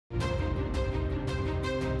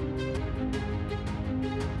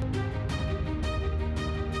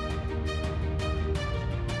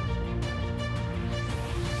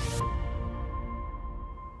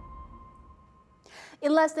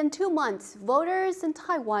In less than 2 months, voters in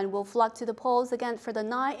Taiwan will flock to the polls again for the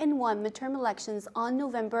 9-in-1 midterm elections on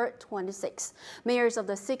November 26. Mayors of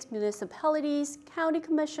the 6 municipalities, county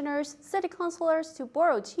commissioners, city councilors to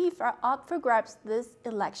borough chief are up for grabs this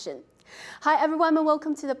election. Hi everyone and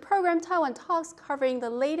welcome to the program Taiwan Talks, covering the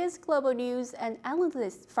latest global news and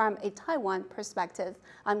analysis from a Taiwan perspective.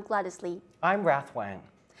 I'm Gladys. I'm Rath Wang.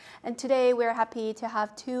 And today we're happy to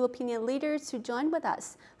have two opinion leaders to join with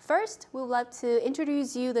us. First, we would like to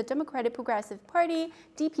introduce you the Democratic Progressive Party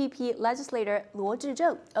DPP legislator Luo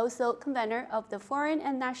Chih-cheng, also convener of the Foreign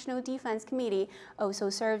and National Defense Committee, also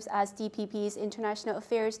serves as DPP's International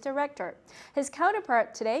Affairs Director. His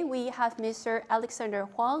counterpart today, we have Mr. Alexander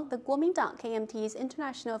Huang, the Kuomintang KMT's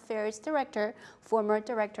International Affairs Director, former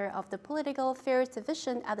Director of the Political Affairs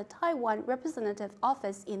Division at the Taiwan Representative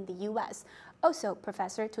Office in the U.S., also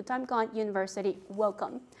professor to Tamkang University.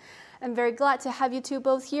 Welcome. I'm very glad to have you two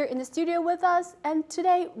both here in the studio with us. And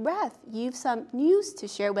today, Rath, you've some news to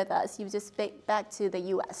share with us. You just back to the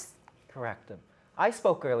U.S. Correct. I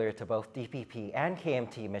spoke earlier to both DPP and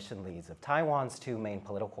KMT mission leads of Taiwan's two main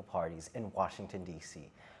political parties in Washington,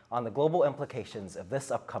 D.C. on the global implications of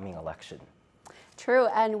this upcoming election. True,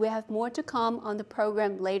 and we have more to come on the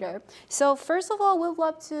program later. So first of all, we'd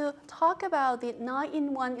love to talk about the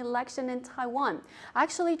 9-in-1 election in Taiwan.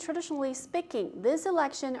 Actually, traditionally speaking, this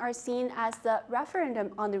election are seen as the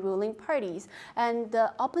referendum on the ruling parties, and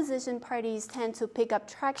the opposition parties tend to pick up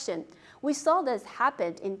traction. We saw this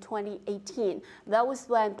happen in 2018. That was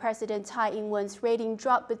when President Tsai Ing-wen's rating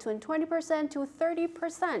dropped between 20% to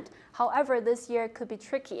 30%. However, this year could be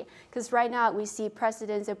tricky because right now we see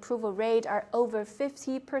President's approval rate are over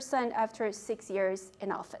 50% after 6 years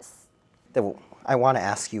in office. I want to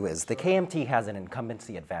ask you is, the KMT has an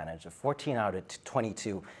incumbency advantage of 14 out of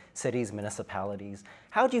 22 cities, municipalities.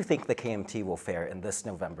 How do you think the KMT will fare in this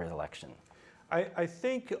November election? I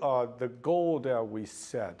think the goal that we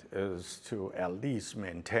set is to at least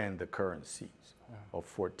maintain the current seats of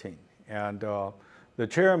 14. And the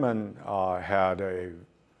chairman had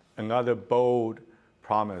another bold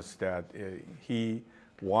promise that he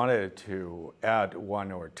wanted to add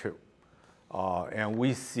 1 or 2. And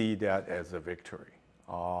we see that as a victory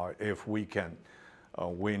if we can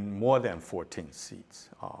win more than 14 seats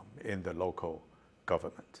in the local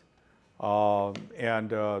government.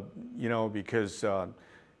 Because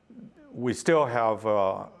we still have,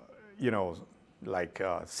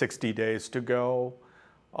 60 days to go.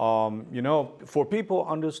 For people to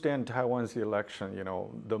understand Taiwan's election,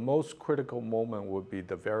 the most critical moment would be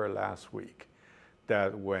the very last week,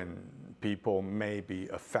 that when people may be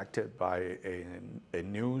affected by a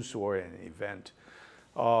news or an event.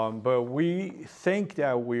 But we think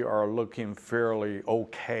that we are looking fairly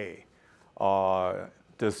okay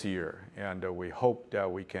this year, and we hope that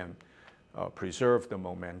we can preserve the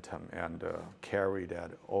momentum and carry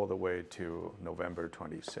that all the way to November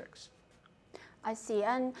 26. I see.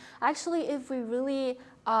 And actually, if we really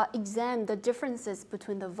examine the differences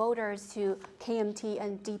between the voters to KMT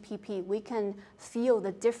and DPP, we can feel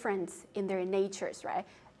the difference in their natures, right?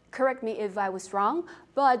 Correct me if I was wrong,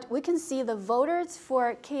 but we can see the voters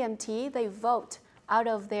for KMT, they vote out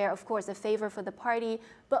of their, of course, the favor for the party,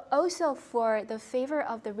 but also for the favor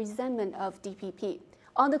of the resentment of DPP.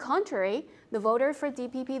 On the contrary, the voter for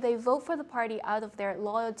DPP, they vote for the party out of their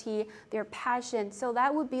loyalty, their passion. So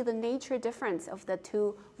that would be the nature difference of the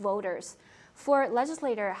two voters. For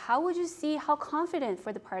legislator, how would you see how confident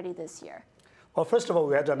for the party this year? Well, first of all,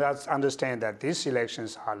 we have to understand that these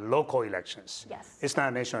elections are local elections. Yes. It's not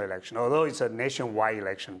a national election, although it's a nationwide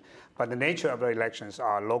election. But the nature of the elections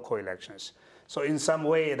are local elections. So in some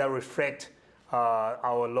way, that reflects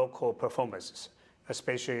our local performances,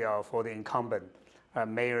 especially for the incumbent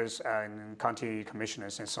mayors and county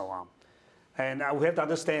commissioners and so on. And we have to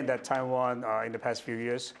understand that Taiwan, in the past few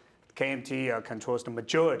years, KMT controls the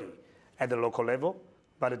majority at the local level,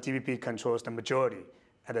 but the DPP controls the majority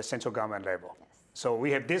at the central government level. Yes. So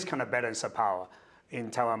we have this kind of balance of power in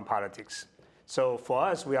Taiwan politics. So for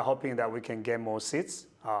us, we are hoping that we can get more seats,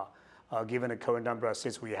 given the current number of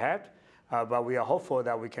seats we have. But we are hopeful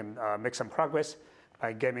that we can make some progress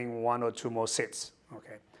by getting 1 or 2 more seats.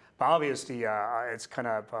 Okay. But obviously, it's kind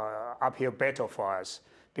of uphill battle for us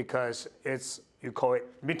because you call it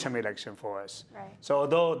midterm election for us. Right. So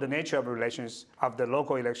although the nature of relations of the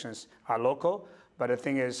local elections are local, but the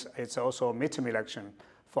thing is, it's also a midterm election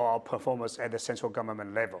for our performance at the central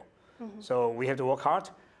government level. Mm-hmm. So we have to work hard,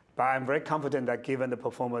 but I'm very confident that given the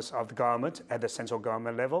performance of the government at the central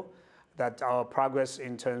government level, that our progress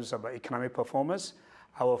in terms of economic performance,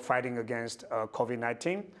 our fighting against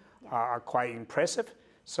COVID-19 are quite impressive.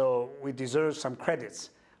 So we deserve some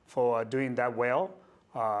credits for doing that well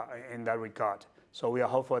in that regard. So we are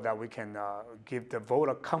hopeful that we can give the vote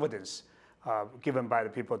of confidence given by the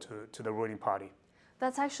people to the ruling party.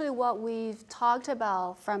 That's actually what we've talked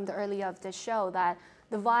about from the early of the show, that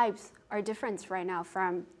the vibes are different right now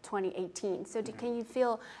from 2018. So can you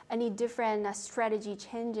feel any different strategy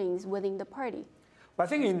changings within the party? Well, I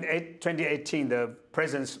think in 2018, the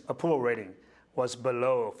president's approval rating was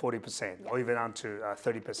below 40% or even down to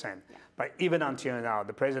 30%. Yeah. But even until now,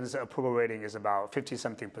 the president's approval rating is about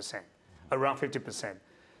 50-something%, around 50%.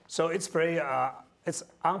 So it's very, it's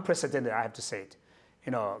unprecedented, I have to say it.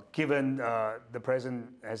 You know, given the president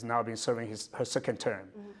has now been serving her second term,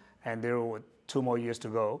 and there were 2 more years to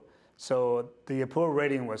go. So the approval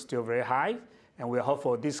rating was still very high, and we're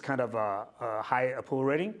hopeful this kind of high approval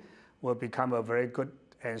rating will become a very good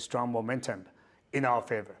and strong momentum in our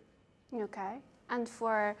favor. Okay. And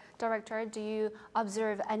for Director, do you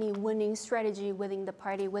observe any winning strategy within the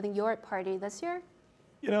party, within your party this year?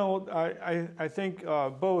 You know, I think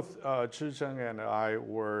both Chih-cheng and I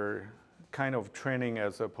were kind of training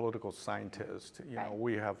as a political scientist. You know,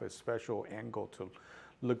 we have a special angle to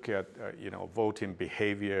look at, you know, voting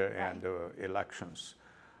behavior and elections.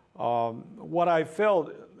 What I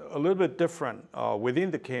felt a little bit different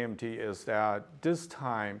within the KMT is that this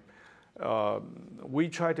time we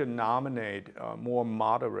try to nominate more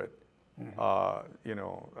moderate, you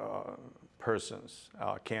know, persons,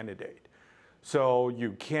 candidate. So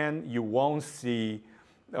you won't see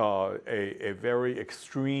a very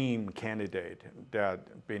extreme candidate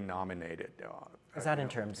that been nominated. Is that in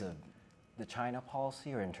terms of the China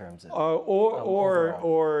policy or in terms of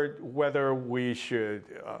or whether we should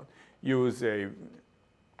use a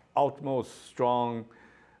utmost strong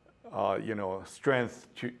you know, strength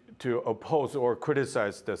to oppose or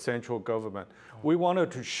criticize the central government. We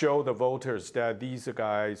wanted to show the voters that these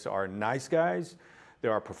guys are nice guys, they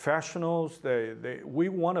are professionals. We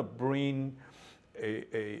want to bring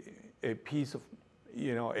a piece of,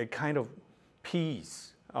 you know, a kind of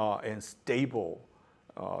peace and stable,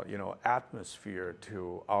 you know, atmosphere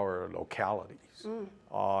to our localities,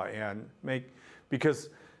 and because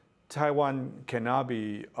Taiwan cannot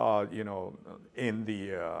be, you know, in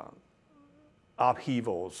the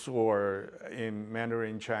upheavals or in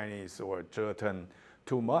Mandarin Chinese or Zhetan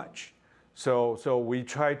too much. So we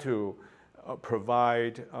try to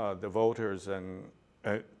provide the voters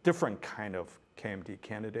a different kind of KMT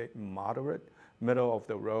candidate, moderate, middle of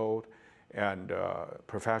the road, and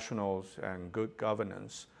professionals and good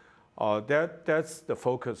governance. That's the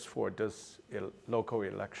focus for this local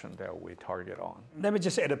election that we target on. Let me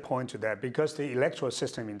just add a point to that, because the electoral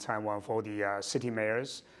system in Taiwan for the city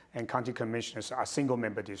mayors and county commissioners are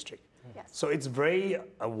single-member district. Yes. So it's very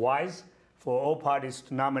wise for all parties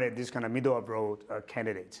to nominate this kind of middle-of-road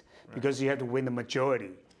candidates, because you have to win the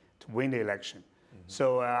majority to win the election.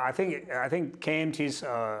 So I think KMT's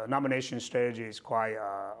nomination strategy is quite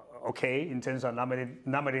okay in terms of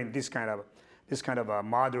nominating this kind of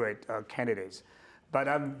moderate candidates. But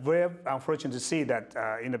I'm very unfortunate to see that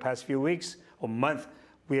in the past few weeks or month,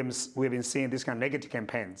 we've been seeing this kind of negative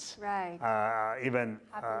campaigns. Right.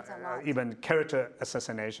 Even character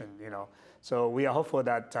assassination, you know. So we are hopeful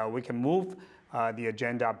that we can move the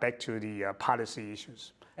agenda back to the policy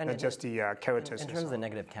issues, and not just the characters. In terms of the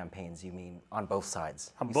negative campaigns, you mean on both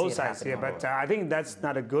sides? On both sides, yeah. But I think that's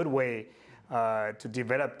not a good way to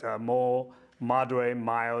develop more moderate,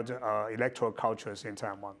 mild electoral cultures in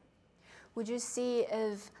Taiwan. Would you see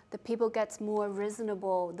if the people get more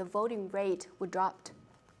reasonable, the voting rate would drop?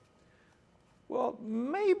 Well,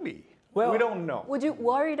 maybe. Well, we don't know. Would you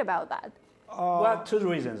worried about that? Well, 2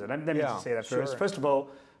 reasons. Let me just say that first. Sure. First of all,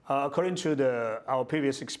 according to our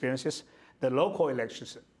previous experiences, the local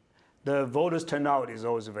elections, the voters' turnout is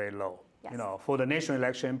always very low. Yes. You know, for the national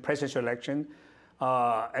election, presidential election,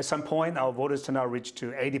 at some point our voters turnout reached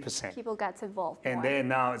to 80%. People got involved. And then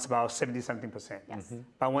now it's about 70-something%. Yes.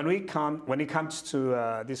 But when it comes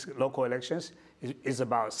to these local elections, it's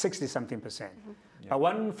about 60-something%. But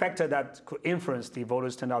one factor that could influence the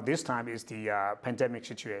voters' turnout this time is the pandemic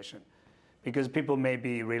situation, because people may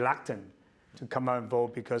be reluctant to come out and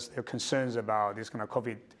vote because they're concerns about this kind of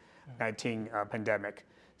COVID-19 pandemic.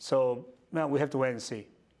 So we have to wait and see.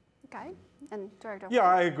 Okay. And Director? Yeah,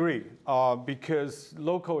 I agree. Because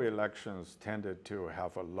local elections tended to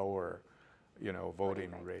have a lower, you know,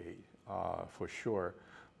 voting rate for sure.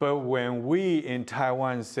 But when we in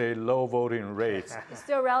Taiwan say low voting rates,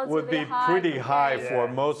 still relatively would be high pretty high for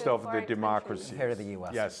most to of the foreign democracies. Compared to the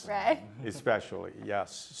U.S. Yes, right? Especially,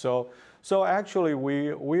 yes. So actually,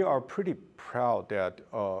 we are pretty proud that,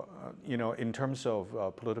 you know, in terms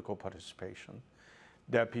of political participation,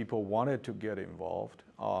 that people wanted to get involved.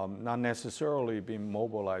 not necessarily being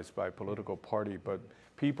mobilized by political party, but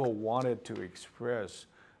people wanted to express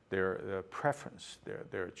their preference,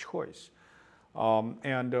 their choice.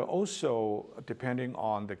 And also depending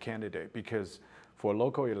on the candidate, because for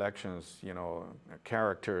local elections, you know,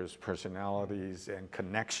 characters, personalities, and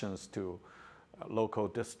connections to local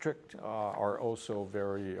district are also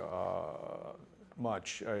very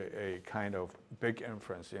much a kind of big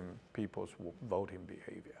influence in people's voting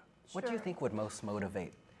behavior. What do you think would most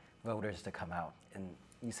motivate voters to come out? And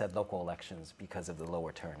you said local elections because of the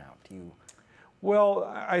lower turnout. Do you? Well,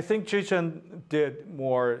 I think Chih-cheng did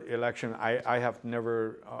more election. I have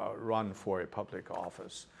never run for a public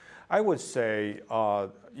office. I would say,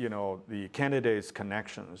 you know, the candidates'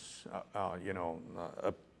 connections, you know,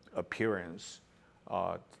 appearance,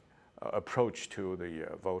 approach to the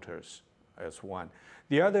voters as one.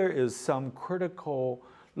 The other is some critical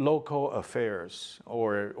local affairs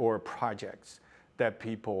or projects that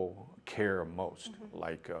people care most,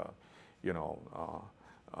 like, you know,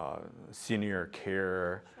 senior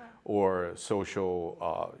care or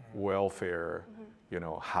social welfare, you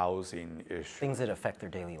know, housing issues. Things that affect their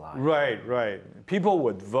daily lives. Right, right. People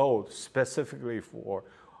would vote specifically for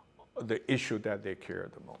the issue that they care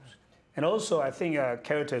the most. And also, I think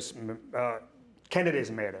candidates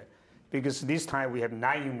matter, because this time we have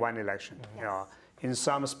 9-in-1 election. Yes. You know, in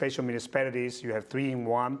some special municipalities, you have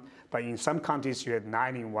 3-in-1, but in some counties, you have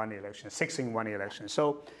 9-in-1 election, 6-in-1 election.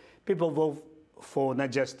 So people vote for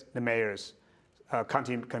not just the mayors,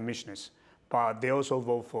 county commissioners, but they also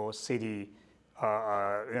vote for city, you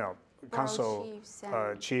know, council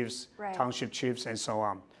chiefs, right. township chiefs, and so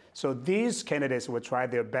on. So these candidates will try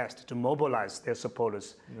their best to mobilize their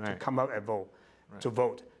supporters to come out and vote, to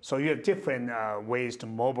vote. So you have different ways to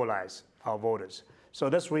mobilize our voters. So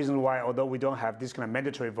that's the reason why, although we don't have this kind of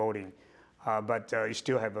mandatory voting, but you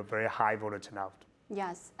still have a very high voter turnout.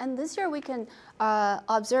 Yes, and this year we can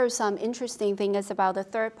observe some interesting things about the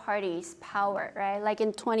third party's power, right? Like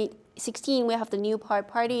in 2016, we have the New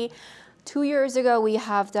Party. 2 years ago, we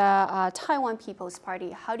have the Taiwan People's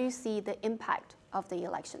Party. How do you see the impact of the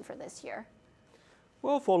election for this year?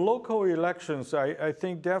 Well, for local elections, I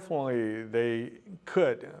think definitely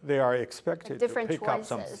they are expected to pick up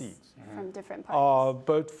some seats. From different parties.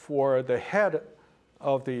 But for the head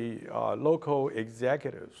of the local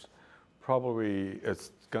executives, probably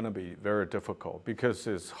it's going to be very difficult because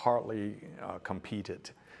it's hardly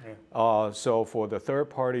competed. Yeah. So for the third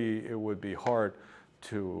party, it would be hard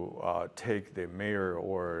to take the mayor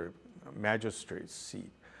or magistrate's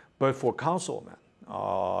seat. But for councilmen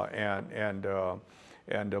and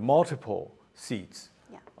multiple seats,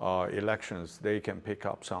 elections, they can pick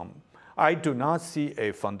up some. I do not see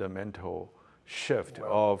a fundamental shift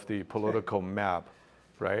of the political map,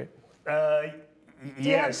 right?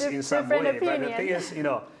 Yes, in some way. But the thing is, you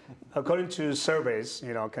know, according to surveys,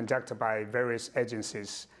 you know, conducted by various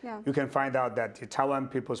agencies, you can find out that the Taiwan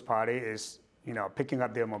People's Party is, you know, picking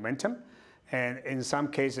up their momentum, and in some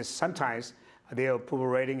cases, sometimes their approval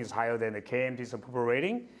rating is higher than the KMT's approval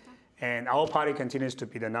rating, and our party continues to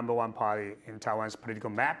be the #1 party in Taiwan's political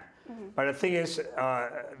map. But the thing is,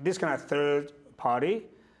 this kind of third party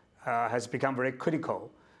has become very critical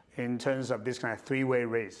in terms of this kind of three-way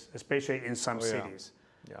race, especially in some cities.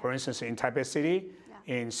 Yeah. For instance, in Taipei City,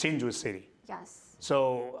 in Hsinchu City. Yes.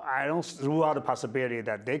 So I don't rule out the possibility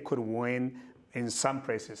that they could win in some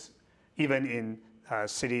places, even in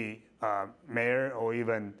city mayor or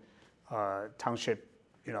even township,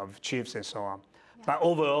 you know, chiefs and so on. Yeah. But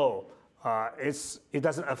overall, it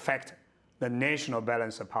doesn't affect the national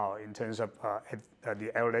balance of power in terms of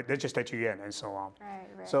the legislature yuan and so on.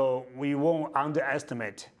 Right. So we won't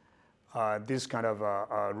underestimate this kind of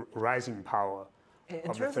rising power.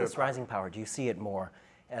 In terms of this rising power, do you see it more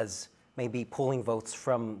as maybe pulling votes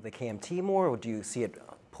from the KMT more, or do you see it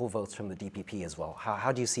pull votes from the DPP as well?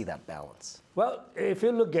 How do you see that balance? Well, if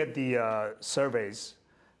you look at the surveys,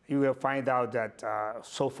 you will find out that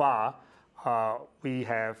so far we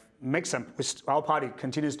have our party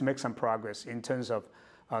continues to make some progress in terms of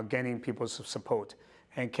gaining people's support.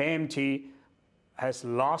 And KMT has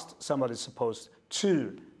lost some of the support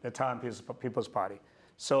to the Taiwan People's Party.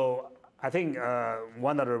 So I think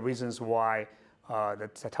one of the reasons why the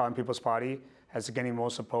Taiwan People's Party has gaining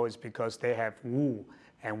more support is because they have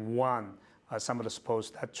won some of the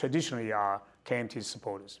supports that traditionally are KMT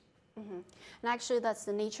supporters. And actually, that's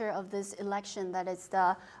the nature of this election, that it's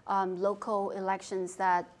the local elections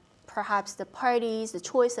that perhaps the parties, the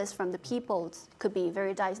choices from the people could be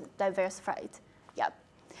very diversified. Yep.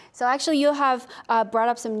 So actually, you have brought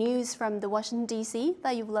up some news from the Washington, D.C.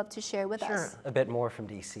 that you'd love to share with us. Sure, a bit more from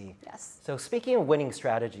D.C. Yes. So speaking of winning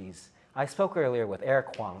strategies, I spoke earlier with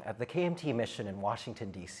Eric Huang at the KMT mission in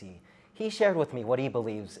Washington, D.C. He shared with me what he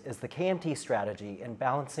believes is the KMT strategy in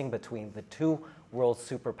balancing between the two world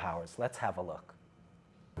superpowers. Let's have a look.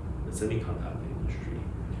 The semiconductor industry,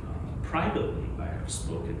 privately, I have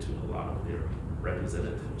spoken to a lot of their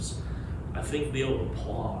representatives. I think they'll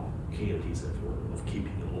applaud KMT's effort of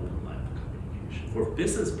keeping an open line of communication. For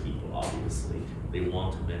business people, obviously, they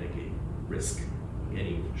want to mitigate risk in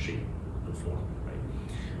any shape and form, right?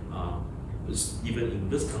 Even in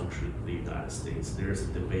this country, the United States, there's a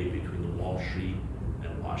debate between the Wall Street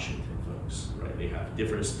and Washington folks, right? They have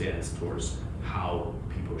different stance towards how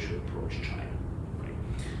people should approach China,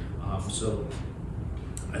 right? So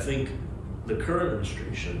I think the current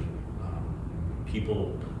administration,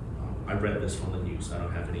 I read this from the news, I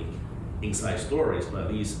don't have any inside stories, but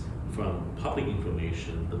at least from public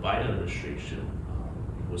information, the Biden administration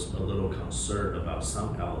was a little concerned about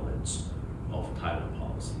some elements of Taiwan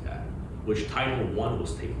Policy Act, which Title I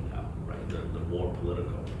was taking out, right? The more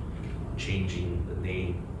political, changing the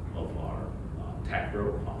name of our TAC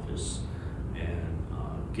office and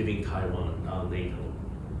giving Taiwan a non-NATO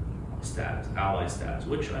status, ally status,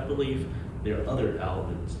 which I believe there are other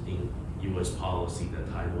elements in U.S. policy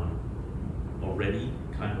that Taiwan already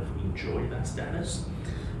kind of enjoy that status.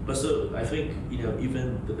 But so I think,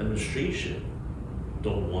 even the administration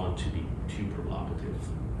don't want to be too provocative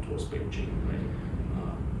towards Beijing, right?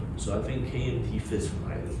 So I think KMT fits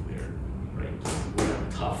right in there, right?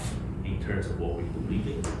 We're tough in terms of what we believe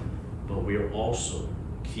in, but we're also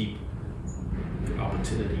keep the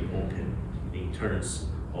opportunity open in terms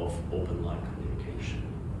of open line communication,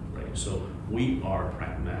 right? So we are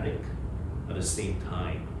pragmatic. At the same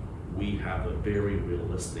time, we have a very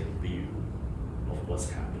realistic view of what's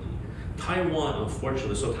happening. Taiwan,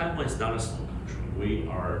 unfortunately, so Taiwan is not a small country. We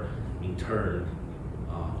are, in turn,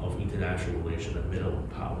 of international relations, a middle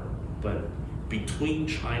power. But between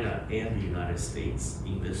China and the United States,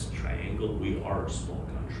 in this triangle, we are a small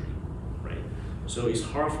country, right? So it's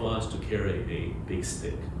hard for us to carry a big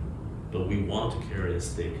stick, but we want to carry a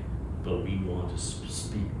stick, but we want to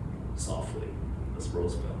speak softly, as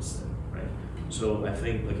Roosevelt said, right? So I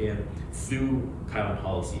think, again, through Taiwan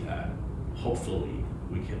Policy Act, hopefully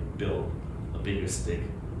we can build a bigger stick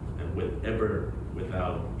and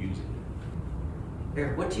without using it.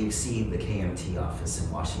 Eric, what do you see the KMT office in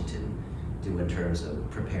Washington do in terms of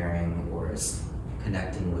preparing or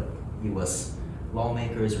connecting with U.S.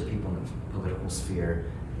 lawmakers or people in the political sphere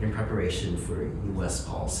in preparation for U.S.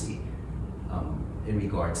 policy in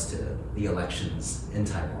regards to the elections in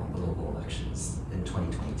Taiwan, the local elections in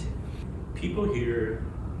 2022? People here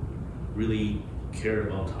really care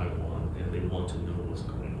about Taiwan and they want to know what's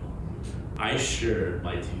going on. I share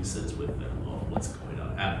my 2 cents with them of what's going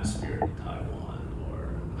on, atmosphere in Taiwan,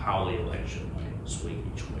 how the election might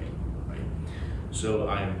swing each way, right? So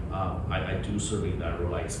I do serve in that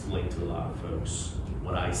role. I explain to a lot of folks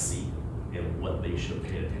what I see and what they should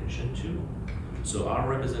pay attention to. So our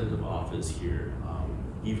representative office here,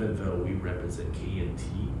 even though we represent KMT,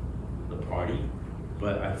 the party,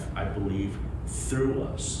 but I believe through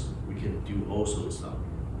us, we can do also some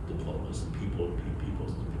diplomacy, people's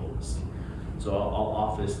diplomacy. So our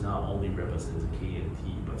office not only represents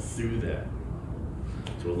KMT, but through that,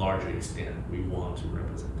 to a larger extent, we want to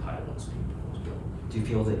represent Taiwan's people as well. Do you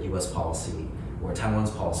feel that U.S. policy or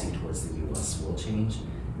Taiwan's policy towards the U.S. will change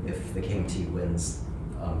if the KMT wins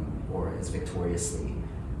or is victoriously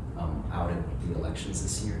out in the elections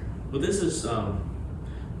this year? Well, this is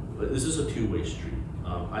a two-way street.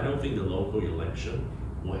 I don't think the local election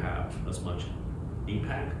will have as much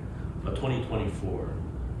impact, but 2024,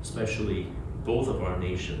 especially both of our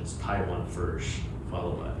nations, Taiwan first,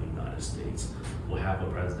 followed by the United States, will have a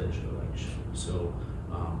presidential election. So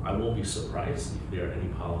I won't be surprised if there are any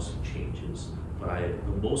policy changes, but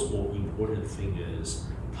the most important thing is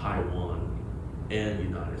Taiwan and the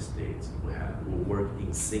United States will work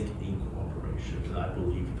in sync, in cooperation, and I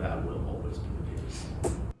believe that will always be the case.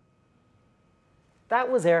 That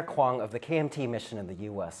was Eric Huang of the KMT mission in the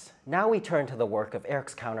U.S. Now we turn to the work of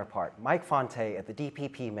Eric's counterpart, Mike Fonte at the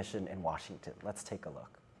DPP mission in Washington. Let's take a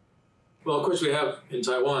look. Well, of course, we have in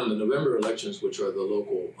Taiwan the November elections, which are the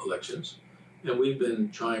local elections. And we've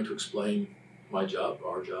been trying to explain, our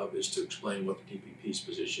job is to explain what the DPP's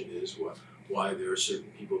position is, why there are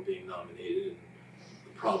certain people being nominated, and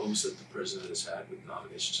the problems that the president has had with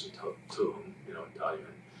nominations in Taiwan.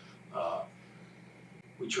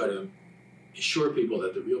 We try to assure people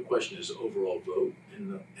that the real question is overall vote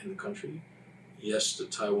in the country. Yes, the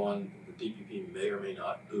DPP may or may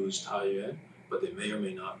not lose Taiyuan, but they may or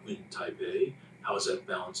may not win Taipei. How does that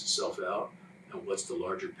balance itself out? And what's the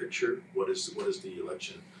larger picture? What is the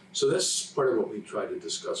election So that's part of what we try to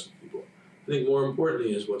discuss with people. I think more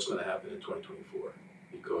importantly is what's going to happen in 2024,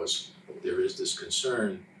 because there is this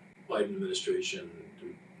concern. Biden administration,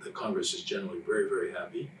 the Congress is generally very, very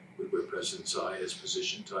happy with where President Tsai has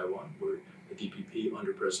positioned Taiwan, where the DPP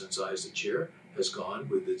under President Tsai as the chair has gone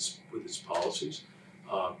with its policies.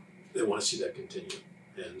 They want to see that continue.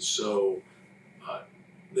 And so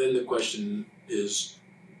then the question is,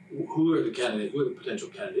 who are the potential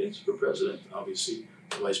candidates for president? Obviously,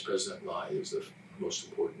 Vice President Lai is the most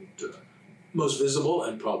important, most visible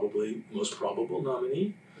and probably most probable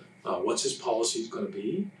nominee. What's his policies going to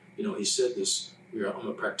be? You know, he said this, I'm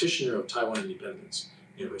a practitioner of Taiwan independence.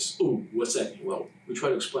 Anyways, what's that mean? Well, we try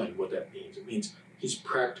to explain what that means. It means he's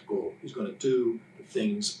practical. He's going to do the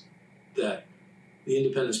things that the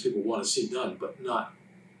independence people want to see done, but not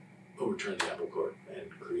overturn the apple cart and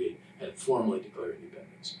create and formally declare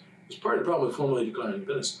independence. As part of the problem with formally declaring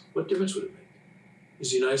independence, what difference would it make?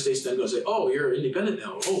 Is the United States then going to say, oh, you're independent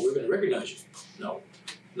now, oh, we're going to recognize you? No,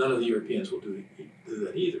 none of the Europeans will do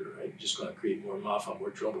that either, right? Just going to create more maafa, more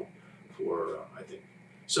trouble for, I think.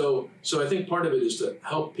 So I think part of it is to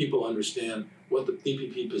help people understand what the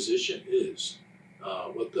DPP position is,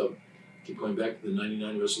 keep going back to the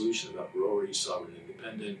 99 resolution about we're already sovereign and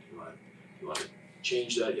independent. You want to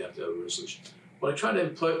change that, you have to have a resolution. What I try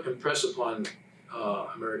to impress upon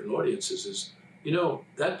American audiences is, you know,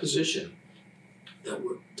 that position that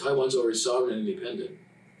Taiwan's already sovereign and independent,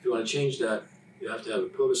 if you want to change that, you have to have a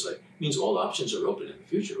plebiscite. It means all options are open in the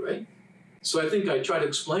future, right? So I think I try to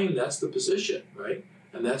explain that's the position, right?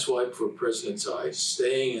 And that's why for President Tsai,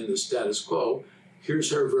 staying in the status quo,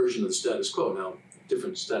 here's her version of the status quo. Now,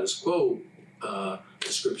 different status quo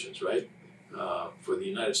descriptions, right? For the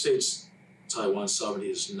United States, Taiwan's sovereignty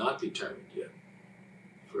is not determined yet.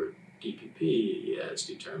 For DPP, yeah, it's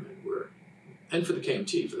determined. And for the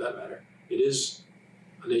KMT, for that matter, it is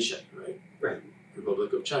a nation, right? Right.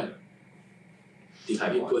 Republic of China.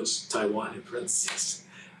 DPP puts Taiwan in parentheses.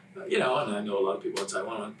 You know, and I know a lot of people in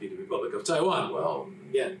Taiwan want to be the Republic of Taiwan. Well,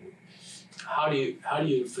 again, how do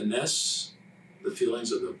you finesse the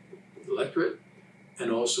feelings of the electorate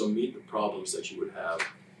and also meet the problems that you would have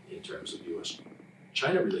in terms of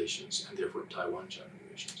U.S.-China relations and therefore Taiwan-China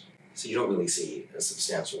relations? So you don't really see a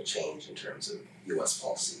substantial change in terms of U.S.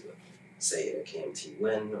 policy with, say, a KMT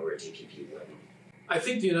win or a DPP win? I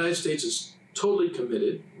think the United States is totally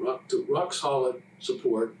committed to rock-solid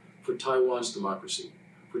support for Taiwan's democracy,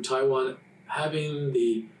 for Taiwan having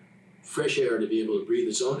the fresh air to be able to breathe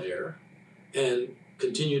its own air and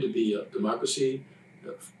continue to be a democracy,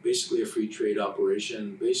 basically a free trade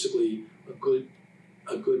operation, basically a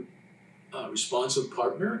good responsive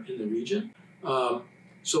partner in the region.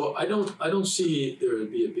 So I don't see there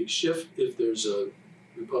would be a big shift if there's a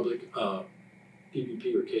Republic,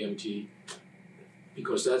 DPP or KMT,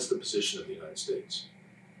 because that's the position of the United States.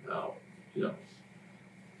 Now, you know,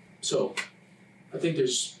 so I think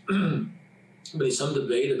there's been some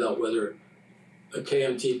debate about whether a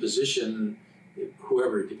KMT position,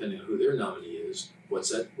 whoever, depending on who their nominee is,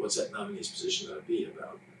 what's that nominee's position going to be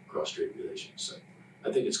about cross-strait relations. So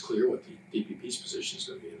I think it's clear what the DPP's position is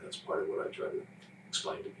going to be, and that's part of what I try to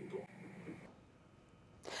explain to people.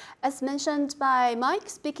 As mentioned by Mike,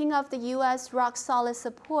 speaking of the U.S. rock-solid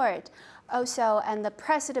support, also, and the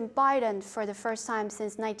President Biden, for the first time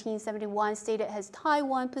since 1971, stated his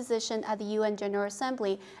Taiwan position at the UN General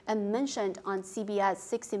Assembly and mentioned on CBS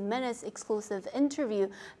 60 Minutes exclusive interview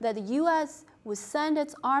that the U.S. would send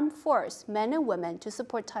its armed force, men and women, to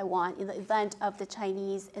support Taiwan in the event of the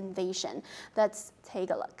Chinese invasion. Let's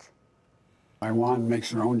take a look. Taiwan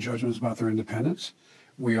makes their own judgments about their independence.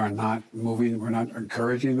 We are not moving, we're not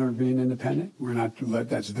encouraging their being independent. We're not to let,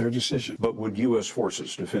 that's their decision. But would U.S.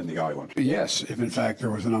 forces defend the island? Yes, if in fact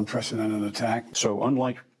there was an unprecedented attack. So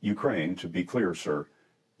unlike Ukraine, to be clear, sir,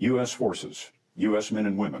 U.S. forces, U.S. men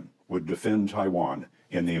and women would defend Taiwan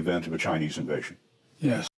in the event of a Chinese invasion?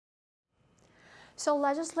 Yes. So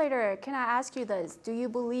legislator, can I ask you this? Do you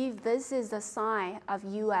believe this is a sign of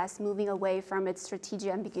U.S. moving away from its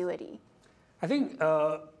strategic ambiguity? I think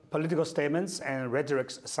political statements and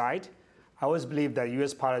rhetoric aside, I always believe that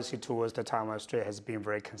U.S. policy towards the Taiwan Strait has been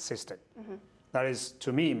very consistent. Mm-hmm. That is,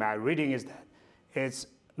 to me, my reading is that it's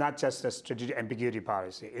not just a strategic ambiguity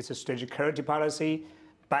policy. It's a strategic clarity policy,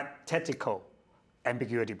 but tactical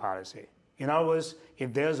ambiguity policy. In other words,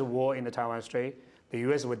 if there's a war in the Taiwan Strait, the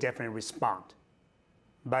U.S. will definitely respond.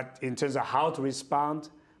 But in terms of how to respond,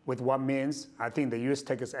 with what means, I think the U.S.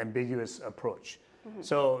 takes an ambiguous approach. Mm-hmm.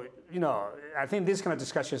 So, you know, I think this kind of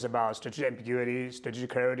discussions about strategic ambiguity,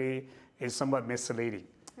 strategic clarity is somewhat misleading.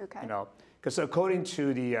 Okay. You know, because according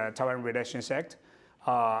to the Taiwan Relations Act,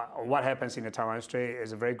 what happens in the Taiwan Strait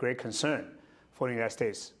is a very great concern for the United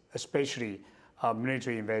States, especially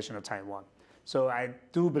military invasion of Taiwan. So I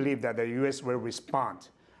do believe that the U.S. will respond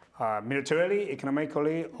militarily,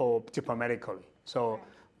 economically, or diplomatically. So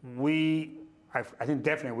I think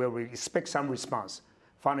definitely we expect some response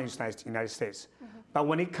from the United States. But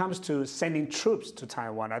when it comes to sending troops to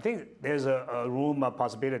Taiwan, I think there's a room of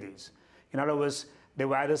possibilities. In other words, they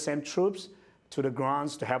will either send troops to the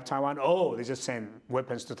grounds to help Taiwan, or they just send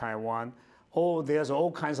weapons to Taiwan, or there's all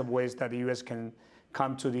kinds of ways that the U.S. can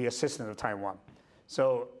come to the assistance of Taiwan.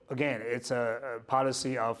 So again, it's a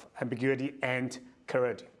policy of ambiguity and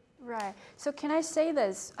clarity. Right. So can I say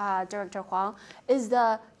this, Director Huang, is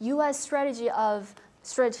the U.S. strategy of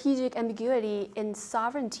strategic ambiguity in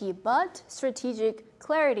sovereignty, but strategic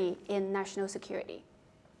clarity in national security?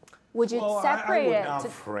 Would you separate I would it not to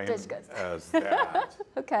frame discuss? as that.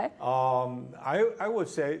 Okay. I would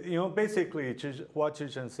say, basically what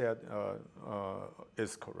Chih-cheng said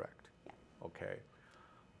is correct. Yeah. Okay.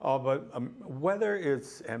 But whether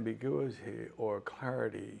it's ambiguity or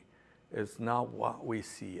clarity is not what we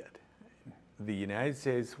see it. The United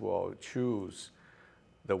States will choose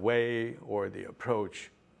the way or the approach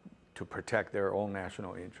to protect their own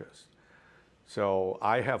national interests. So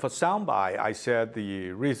I have a soundbite. I said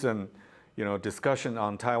the recent, discussion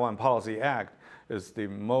on Taiwan Policy Act is the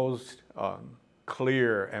most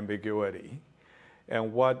clear ambiguity.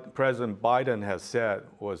 And what President Biden has said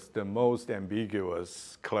was the most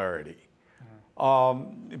ambiguous clarity.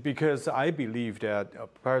 Because I believe that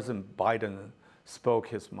President Biden spoke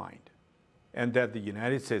his mind and that the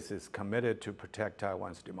United States is committed to protect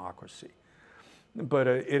Taiwan's democracy. But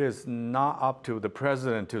it is not up to the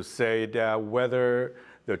president to say that whether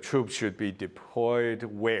the troops should be deployed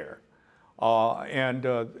where.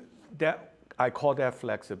 That I call that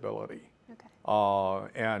flexibility. Okay.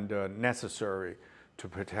 And necessary to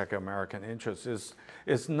protect American interests.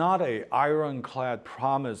 It's not an ironclad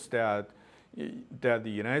promise that the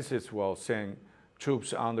United States will send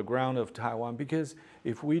troops on the ground of Taiwan, because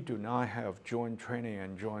if we do not have joint training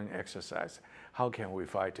and joint exercise, how can we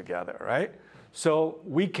fight together, right? So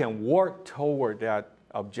we can work toward that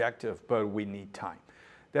objective, but we need time.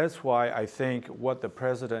 That's why I think what the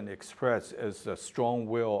president expressed is the strong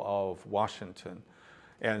will of Washington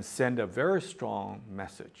and send a very strong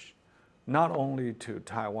message, not only to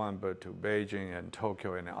Taiwan, but to Beijing and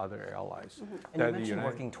Tokyo and other allies. And you mentioned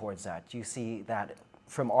working towards that. Do you see that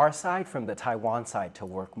from our side, from the Taiwan side, to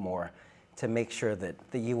work more to make sure that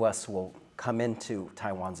the U.S. will come into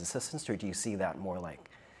Taiwan's assistance, or do you see that more like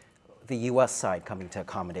the U.S. side coming to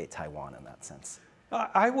accommodate Taiwan in that sense?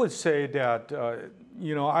 I would say that,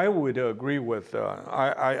 I would agree with,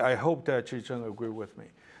 I hope that Chih-cheng agree with me,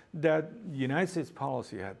 that United States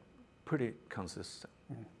policy had pretty consistent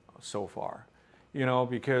so far.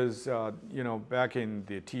 Because, back in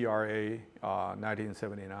the TRA,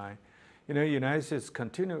 1979, United States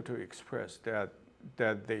continue to express that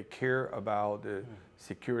they care about the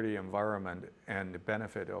security environment and the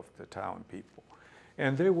benefit of the Taiwan people.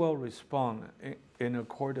 And they will respond in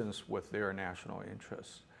accordance with their national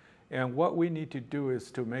interests. And what we need to do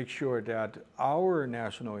is to make sure that our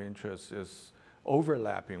national interest is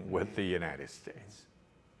overlapping with the United States.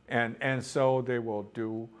 And so they will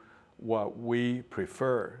do what we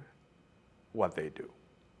prefer what they do,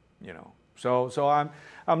 So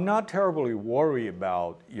I'm not terribly worried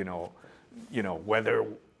about, whether,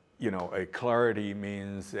 a clarity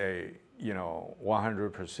means a,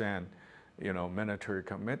 100%, military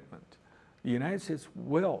commitment. The United States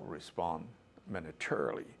will respond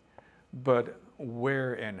militarily, but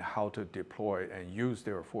where and how to deploy and use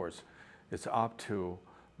their force is up to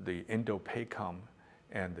the Indo-PACOM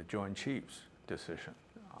and the Joint Chiefs decision,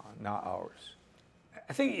 not ours.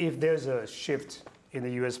 I think if there's a shift in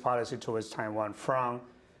the U.S. policy towards Taiwan from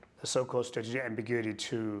the so-called strategic ambiguity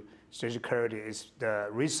to strategic clarity, is the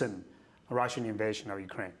recent Russian invasion of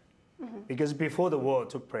Ukraine. Because before the war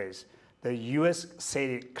took place, the U.S.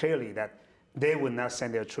 said clearly that they would not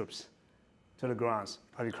send their troops to the grounds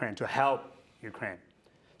of Ukraine to help Ukraine.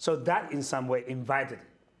 So that in some way invited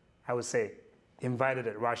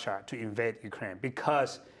Russia to invade Ukraine,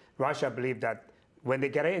 because Russia believed that when they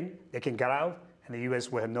get in, they can get out, and the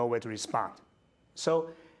U.S. will have nowhere to respond.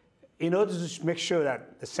 So in order to make sure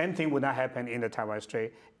that the same thing would not happen in the Taiwan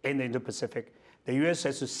Strait, in the Indo-Pacific, the U.S.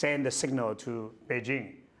 has to send a signal to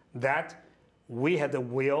Beijing that we have the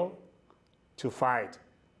will to fight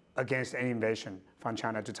against any invasion from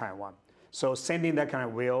China to Taiwan. So sending that kind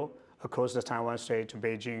of will across the Taiwan Strait to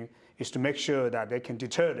Beijing is to make sure that they can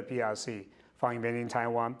deter the PRC from invading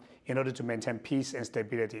Taiwan in order to maintain peace and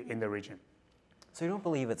stability in the region. So you don't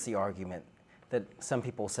believe it's the argument that some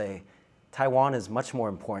people say Taiwan is much more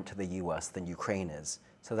important to the U.S. than Ukraine is.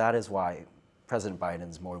 So that is why President Biden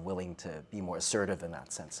is more willing to be more assertive in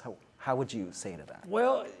that sense. How would you say to that?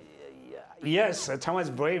 Well, yes, Taiwan is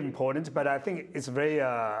very important, but I think it's very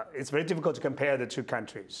difficult to compare the two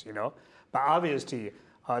countries, you know. But obviously,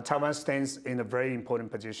 Taiwan stands in a very important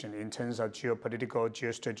position in terms of geopolitical,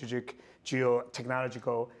 geostrategic,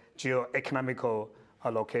 geotechnological, geoeconomical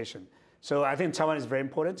location. So I think Taiwan is very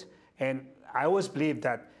important, and I always believe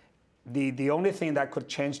that the only thing that could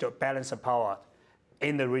change the balance of power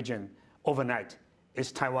in the region overnight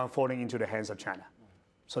is Taiwan falling into the hands of China.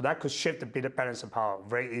 So that could shift the balance of power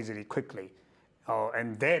very easily, quickly.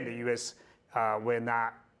 And then the U.S. Will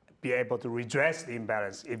not be able to redress the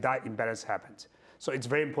imbalance if that imbalance happens. So it's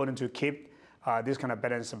very important to keep this kind of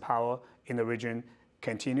balance of power in the region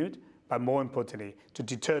continued, but more importantly, to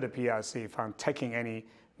deter the PRC from taking any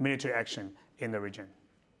military action in the region.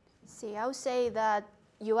 See, I would say that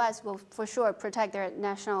U.S. will for sure protect their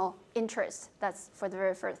national interests. That's for the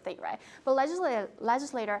very first thing, right? But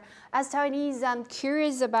legislator, as Taiwanese, I'm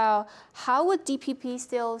curious about how would DPP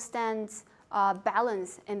still stand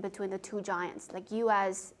balance in between the two giants, like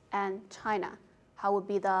U.S. and China? How would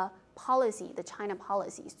be the policy, the China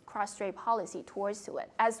policies, cross-strait policy towards to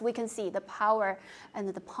it? As we can see, the power and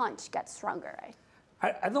the punch gets stronger, right?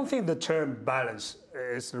 I don't think the term balance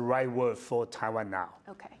is the right word for Taiwan now.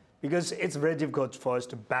 Okay. Because it's very difficult for us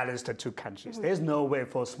to balance the two countries. There's no way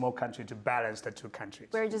for a small country to balance the two countries.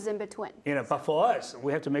 We're just in between. You know, but for us,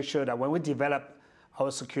 we have to make sure that when we develop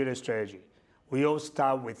our security strategy, we all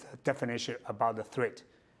start with a definition about the threat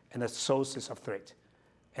and the sources of threat.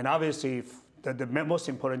 And obviously, the most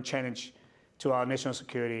important challenge to our national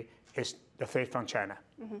security is the threat from China.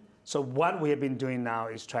 So what we have been doing now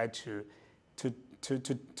is try to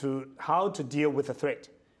how to deal with the threat,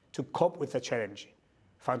 to cope with the challenge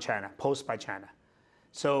from China, posed by China.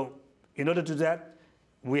 So in order to do that,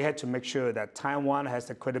 we had to make sure that Taiwan has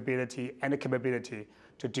the credibility and the capability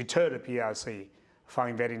to deter the PRC from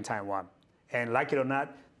invading Taiwan. And like it or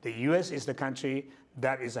not, the U.S. is the country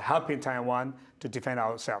that is helping Taiwan to defend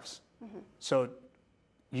ourselves. So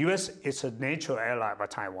U.S. is a natural ally of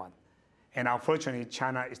Taiwan. And unfortunately,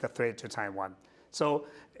 China is the threat to Taiwan. So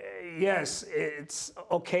yes, it's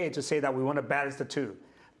okay to say that we want to balance the two,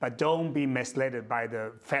 but don't be misled by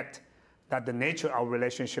the fact that the nature of our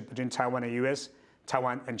relationship between Taiwan and U.S.,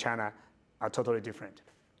 Taiwan and China are totally different.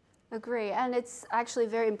 Agree, and it's actually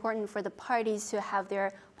very important for the parties to have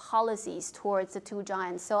their policies towards the two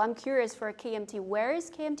giants. So I'm curious for KMT, where is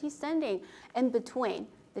KMT standing in between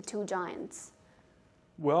the two giants?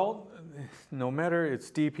 Well, no matter it's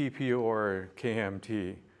DPP or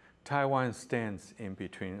KMT, Taiwan stands in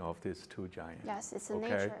between of these two giants. Yes, it's a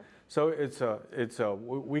nature. So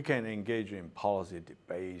we can engage in policy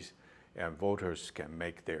debates, and voters can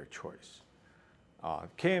make their choice.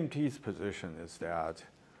 KMT's position is that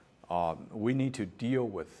we need to deal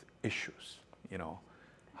with issues, you know,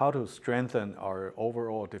 how to strengthen our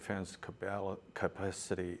overall defense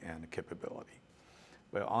capacity and capability.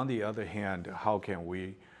 But on the other hand, how can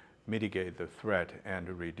we mitigate the threat and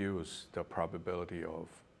reduce the probability of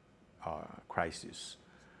crisis?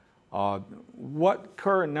 What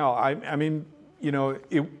current now, I mean, you know,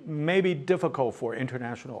 it may be difficult for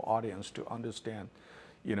international audience to understand,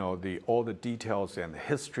 you know, all the details and the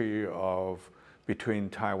history of between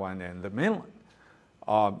Taiwan and the mainland.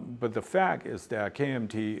 But the fact is that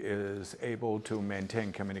KMT is able to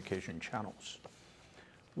maintain communication channels.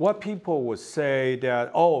 What people would say that,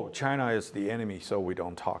 oh, China is the enemy, so we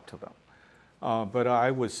don't talk to them. But I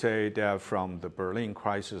would say that from the Berlin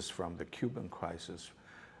crisis, from the Cuban crisis,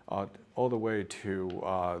 all the way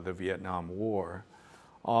to the Vietnam War,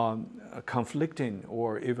 conflicting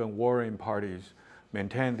or even warring parties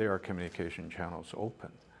maintain their communication channels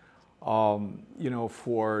open. You know,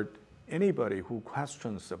 for anybody who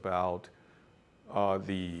questions about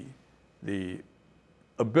the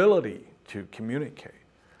ability to communicate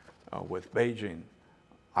with Beijing,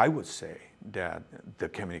 I would say that the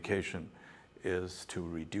communication is to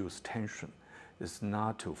reduce tension, is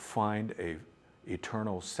not to find a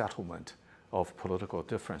eternal settlement of political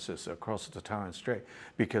differences across the Taiwan Strait,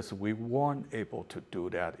 because we weren't able to do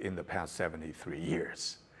that in the past 73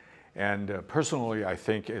 years. And personally, I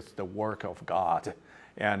think it's the work of God,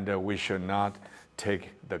 and we should not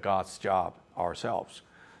take the God's job ourselves.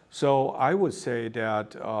 So I would say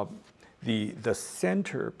that the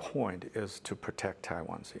center point is to protect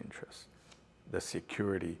Taiwan's interests, the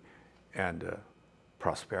security and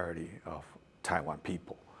prosperity of Taiwan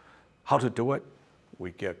people. How to do it?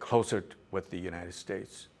 We get closer with the United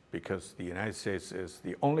States because the United States is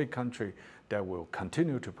the only country that will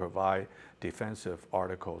continue to provide defensive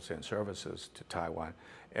articles and services to Taiwan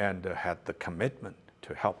and had the commitment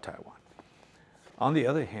to help Taiwan. On the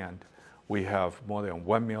other hand, we have more than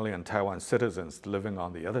 1 million Taiwan citizens living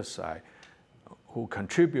on the other side who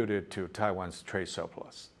contributed to Taiwan's trade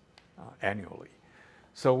surplus annually.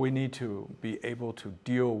 So we need to be able to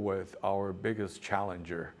deal with our biggest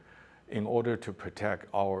challenger in order to protect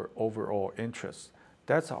our overall interests.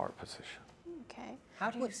 That's our position. Okay.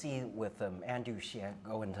 How do you see with Andrew Xie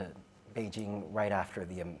going to Beijing right after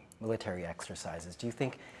the military exercises? Do you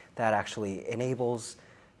think that actually enables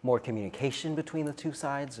more communication between the two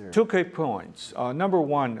sides? Or? Two key points. Number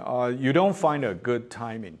one, you don't find a good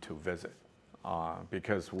timing to visit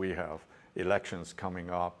because we have elections coming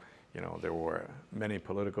up. You know, there were many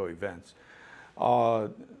political events.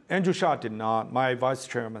 Andrew Xie did not, my vice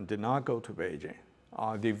chairman did not go to Beijing.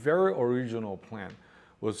 The very original plan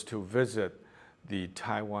was to visit the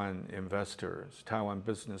Taiwan investors, Taiwan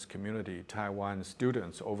business community, Taiwan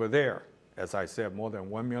students over there. As I said, more than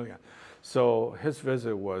 1 million. So his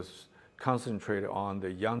visit was concentrated on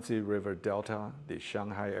the Yangtze River Delta, the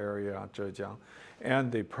Shanghai area, Zhejiang,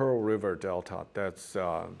 and the Pearl River Delta, that's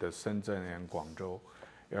the Shenzhen and Guangzhou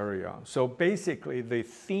area. So basically the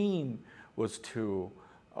theme was to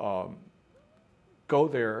go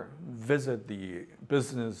there, visit the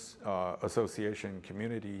business association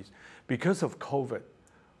communities. Because of COVID,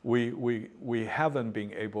 we haven't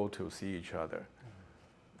been able to see each other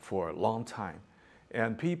for a long time.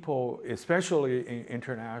 And people, especially in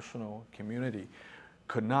international community,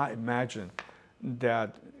 could not imagine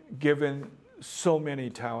that given so many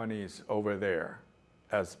Taiwanese over there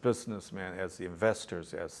as businessmen, as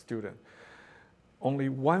investors, as students, only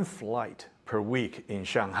one flight per week in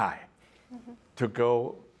Shanghai to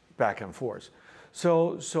go back and forth.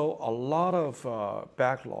 So a lot of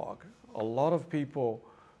backlog, a lot of people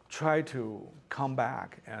tried to come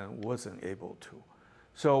back and wasn't able to.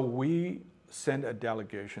 So we sent a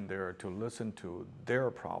delegation there to listen to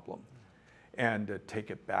their problem and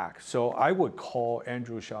take it back. So I would call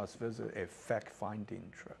Andrew Xie's visit a fact-finding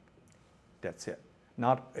trip. That's it,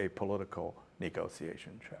 not a political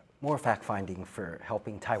negotiation trip. More fact-finding for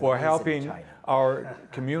helping Taiwan. For helping China. our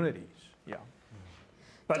communities, yeah.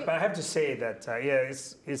 But I have to say that,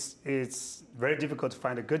 it's very difficult to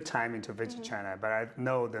find a good timing to visit China, but I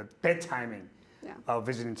know the bad timing of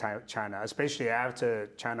visiting China, especially after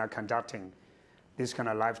China conducting these kind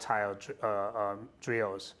of lifestyle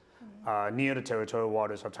drills near the territorial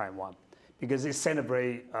waters of Taiwan, because it sent a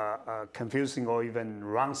very confusing or even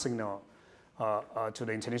wrong signal to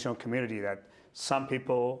the international community that some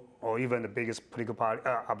people, or even the biggest political party,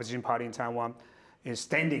 opposition party in Taiwan, is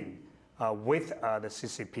standing with the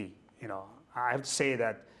CCP. You know, I have to say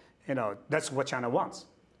that, you know, that's what China wants.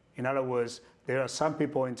 In other words, there are some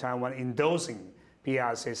people in Taiwan endorsing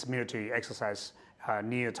PRC's military exercise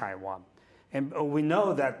near Taiwan. And we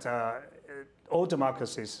know that all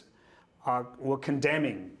democracies were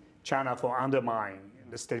condemning China for undermining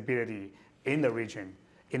the stability in the region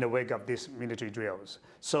in the wake of these military drills.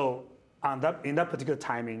 So in that particular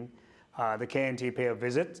timing, the KMT paid a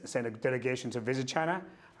visit, sent a delegation to visit China.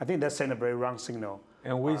 I think that sent a very wrong signal.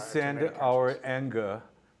 And we send our anger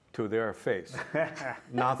to their face,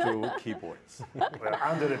 not through keyboards. Well,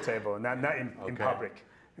 under the table, not in public.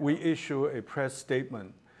 We issue a press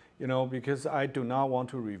statement, you know, because I do not want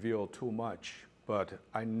to reveal too much, but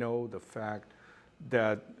I know the fact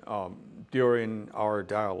that during our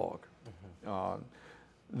dialogue,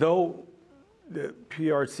 though the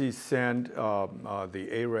PRC sent the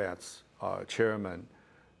ARAT's chairman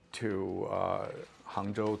to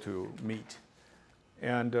Hangzhou to meet,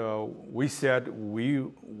 and we said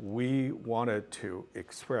we wanted to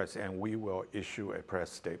express, and we will issue a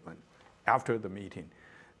press statement after the meeting,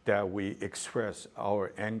 that we express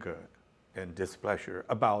our anger and displeasure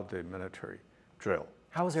about the military drill.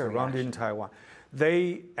 How was their surrounding reaction? Taiwan.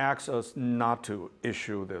 They asked us not to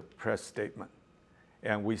issue the press statement,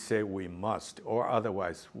 and we say we must, or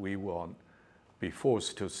otherwise we will be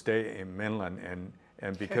forced to stay in mainland,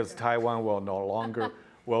 and because Taiwan will no longer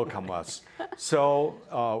welcome us. So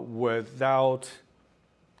without,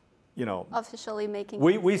 you know, Officially making.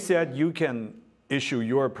 we said you can issue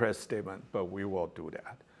your press statement, but we will do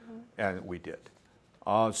that, and we did.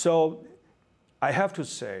 So I have to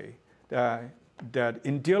say that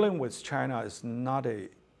in dealing with China is not an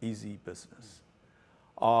easy business,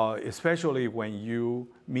 especially when you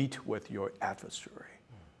meet with your adversary.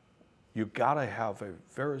 You gotta have a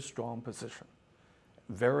very strong position,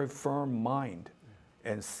 very firm mind,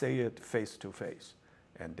 and say it face to face,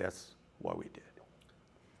 and that's what we did.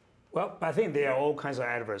 Well, I think there are all kinds of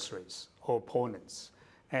adversaries or opponents.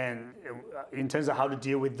 And in terms of how to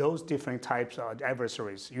deal with those different types of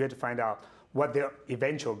adversaries, you have to find out what their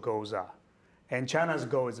eventual goals are. And China's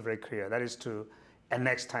goal is very clear. That is to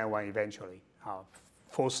annex Taiwan eventually,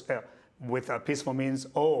 with peaceful means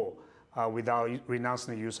or without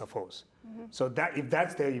renouncing the use of force. So that if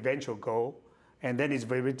that's their eventual goal, and then it's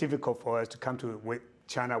very, very difficult for us to come to with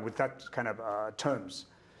China with that kind of terms.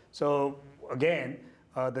 So again,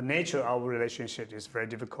 the nature of our relationship is very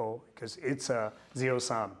difficult because it's a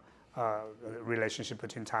zero-sum relationship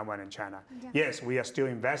between Taiwan and China. Yeah. Yes, we are still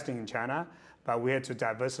investing in China, but we have to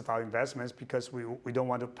diversify our investments because we don't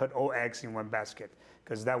want to put all eggs in one basket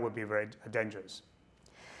because that would be very dangerous.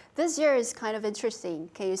 This year is kind of interesting,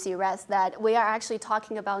 can you see, Rath, that we are actually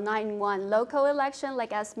talking about 9/1 local election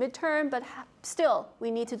like as midterm, but still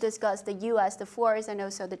we need to discuss the U.S., the force, and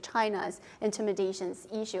also the China's intimidations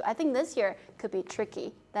issue. I think this year could be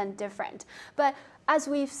tricky than different. But as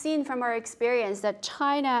we've seen from our experience that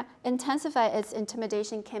China intensified its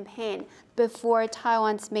intimidation campaign before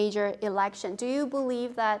Taiwan's major election, do you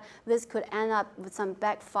believe that this could end up with some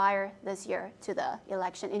backfire this year to the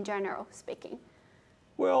election in general speaking?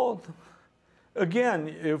 Well, again,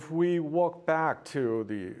 if we walk back to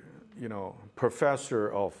the,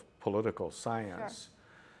 professor of political science,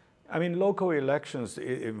 sure. I mean, local elections,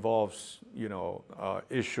 it involves,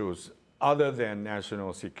 issues other than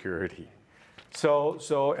national security. So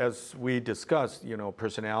as we discussed,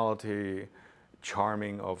 personality,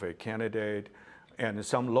 charming of a candidate, and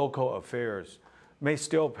some local affairs may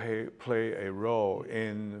still play a role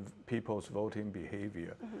in people's voting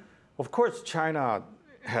behavior. Of course, China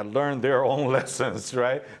had learned their own lessons,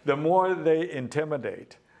 right? The more they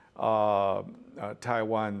intimidate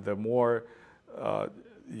Taiwan, the more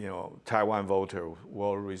Taiwan voter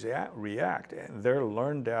will react, and they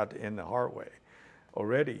learned that in the hard way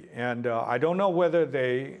already. And I don't know whether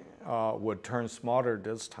they would turn smarter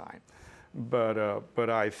this time, but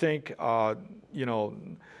I think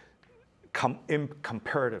in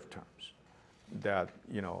comparative terms, that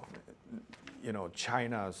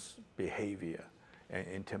China's behavior and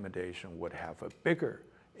intimidation would have a bigger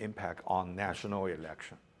impact on national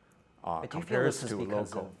election compared to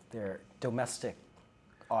because local. Of their domestic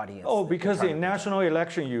audience? Oh, because in national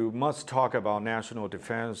election, you must talk about national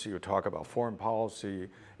defense, you talk about foreign policy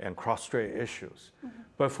and cross-strait issues.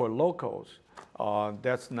 But for locals,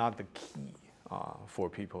 that's not the key for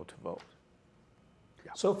people to vote.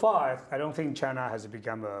 Yeah. So far, I don't think China has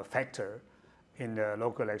become a factor in the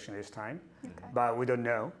local election this time, but we don't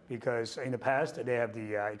know because in the past they have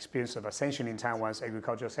the experience of sanctioning Taiwan's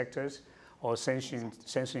agricultural sectors or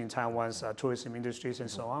sanctioning Taiwan's tourism industries and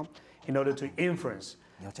so on in order to influence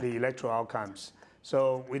the electoral outcomes.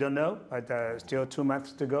 So we don't know, but still 2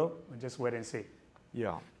 months to go. We'll just wait and see.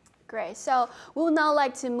 Yeah. Great. So we would now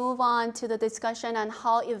like to move on to the discussion on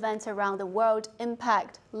how events around the world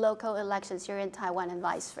impact local elections here in Taiwan and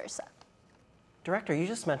vice versa. Director, you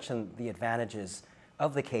just mentioned the advantages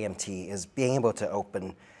of the KMT is being able to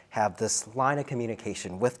have this line of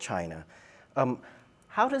communication with China.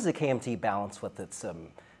 How does the KMT balance with its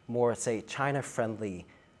more, say, China-friendly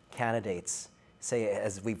candidates, say,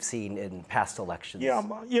 as we've seen in past elections? Yeah,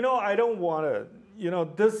 I don't want to,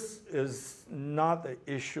 this is not the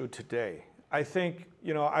issue today. I think,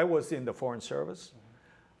 I was in the Foreign Service.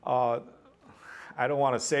 I don't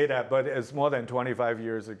want to say that, but it's more than 25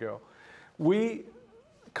 years ago. We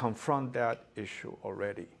confront that issue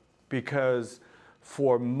already because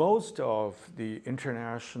for most of the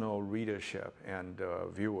international readership and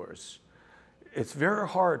viewers, it's very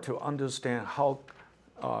hard to understand how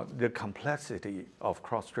the complexity of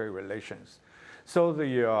cross-strait relations. So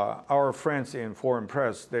our friends in foreign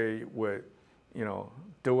press, they would,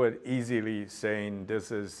 do it easily, saying this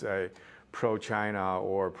is a pro-China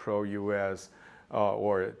or pro-U.S.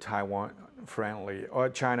 Or Taiwan-friendly or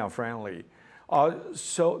China-friendly.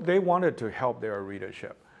 So they wanted to help their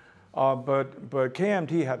readership. But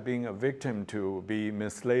KMT had been a victim to be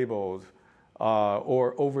mislabeled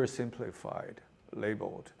or oversimplified,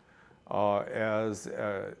 labeled as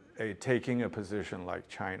taking a position like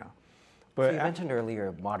China. But so you mentioned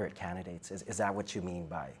earlier moderate candidates. Is that what you mean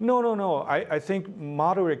by? No. I think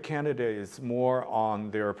moderate candidate is more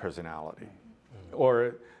on their personality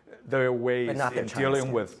or their ways in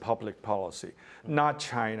dealing with public policy, not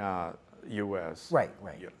China, U.S. Right.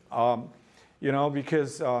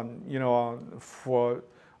 Because, for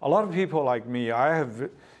a lot of people like me, I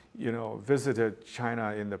have, visited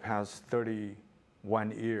China in the past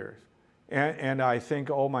 31 years. And I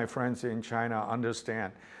think all my friends in China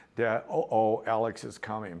understand that, Alex is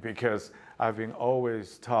coming, because I've been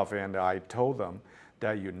always tough. And I told them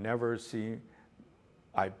that you never see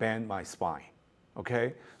I bend my spine,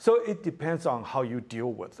 okay? So it depends on how you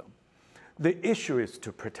deal with them. The issue is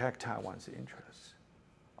to protect Taiwan's interests,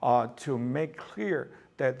 to make clear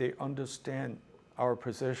that they understand our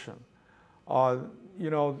position. You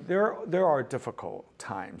know, there are difficult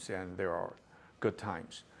times and there are good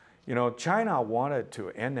times. You know, China wanted to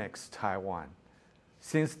annex Taiwan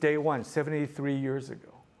since day one, 73 years ago.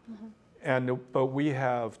 But we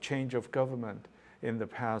have change of government in the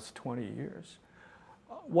past 20 years.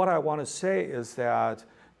 What I want to say is that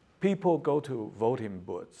people go to voting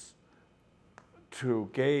booths to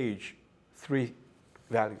gauge three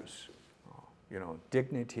values, you know,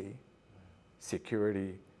 dignity,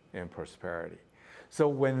 security, and prosperity. So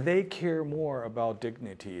when they care more about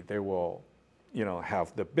dignity, they will, you know,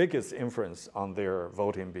 have the biggest influence on their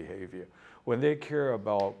voting behavior. When they care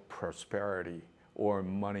about prosperity or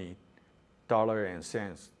money, dollar and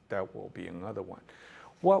cents, that will be another one.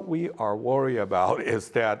 What we are worried about is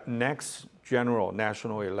that next general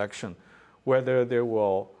national election, whether they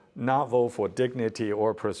will not vote for dignity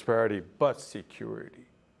or prosperity, but security.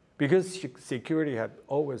 Because security had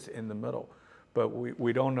always in the middle, but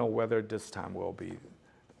we don't know whether this time will be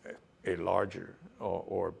a larger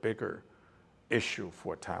or bigger issue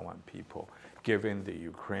for Taiwan people, given the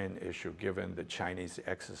Ukraine issue, given the Chinese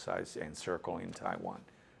exercise encircling Taiwan.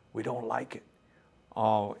 We don't like it.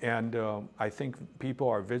 I think people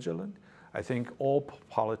are vigilant. I think all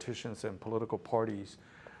politicians and political parties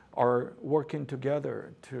are working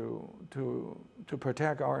together to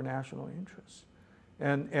protect our national interests.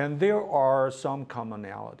 And there are some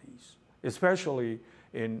commonalities, especially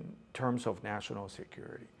in terms of national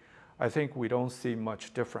security. I think we don't see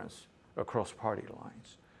much difference across party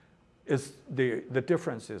lines. The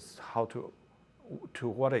difference is how to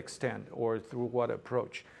what extent or through what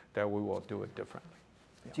approach that we will do it differently.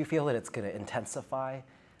 Do you feel that it's going to intensify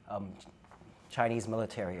Chinese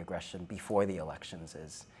military aggression before the elections,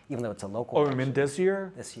 even though it's a local election? Oh, you mean this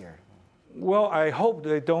year? This year. Well, I hope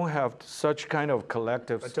they don't have such kind of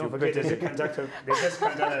collective But don't stupidity. forget, they just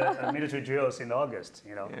conducted military drills in August,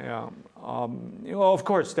 you know. Yeah. You know, of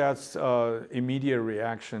course, that's immediate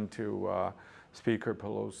reaction to Speaker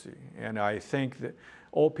Pelosi. And I think that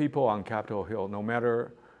all people on Capitol Hill, no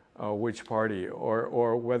matter which party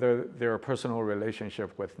or whether their personal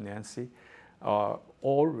relationship with Nancy,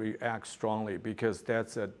 all react strongly because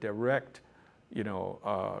that's a direct, you know,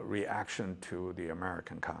 reaction to the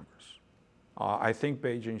American Congress. I think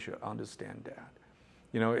Beijing should understand that.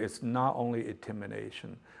 You know, it's not only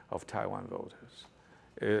intimidation of Taiwan voters.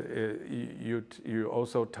 You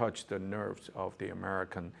also touch the nerves of the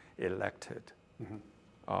American elected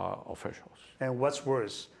officials. And what's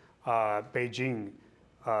worse, Beijing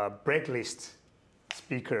blacklist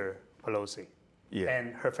Speaker Pelosi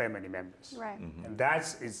and her family members. Right. And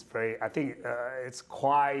is very, I think it's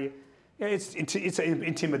quite, it's an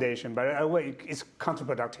intimidation, but in a way it's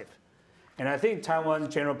counterproductive. And I think Taiwan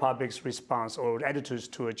general public's response or attitudes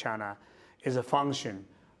toward China is a function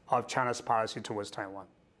of China's policy towards Taiwan.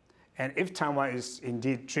 And if Taiwan is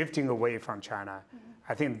indeed drifting away from China,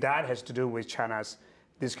 I think that has to do with China's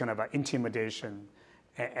this kind of intimidation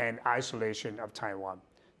and isolation of Taiwan.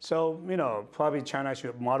 So, you know, probably China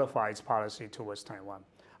should modify its policy towards Taiwan.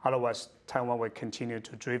 Otherwise, Taiwan will continue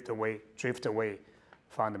to drift away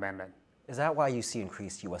from the mainland. Is that why you see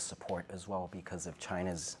increased U.S. support as well, because of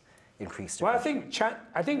China's increased Well, aggression?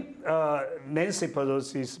 I think Nancy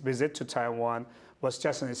Pelosi's visit to Taiwan was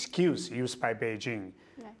just an excuse used by Beijing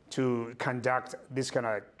to conduct these kind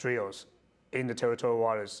of drills in the territorial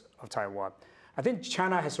waters of Taiwan. I think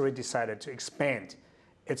China has already decided to expand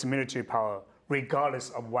its military power regardless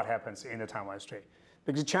of what happens in the Taiwan Strait.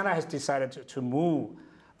 Because China has decided to move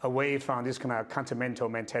away from this kind of continental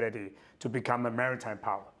mentality to become a maritime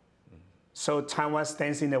power. So Taiwan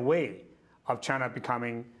stands in the way of China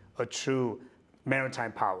becoming a true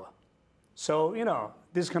maritime power. So, you know,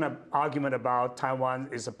 this kind of argument about Taiwan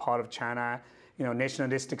is a part of China, you know,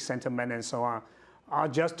 nationalistic sentiment and so on, are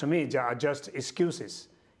just, to me, are just excuses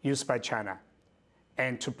used by China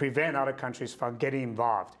and to prevent other countries from getting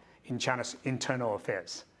involved in China's internal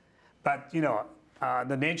affairs. But, you know,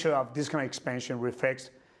 the nature of this kind of expansion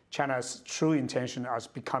reflects China's true intention as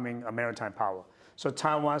becoming a maritime power. So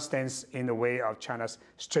Taiwan stands in the way of China's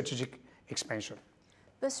strategic expansion.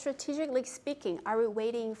 But strategically speaking, are we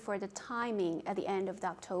waiting for the timing at the end of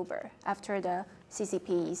October after the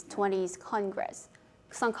CCP's 20th Congress?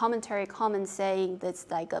 Some comments saying that's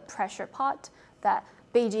like a pressure pot, that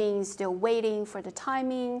Beijing is still waiting for the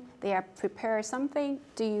timing, they are preparing something.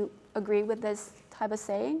 Do you agree with this type of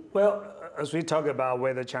saying? Well, as we talk about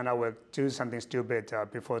whether China will do something stupid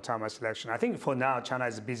before Taiwan's election, I think for now China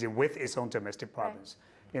is busy with its own domestic problems.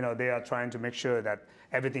 Right. You know, they are trying to make sure that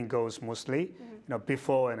everything goes smoothly. You know,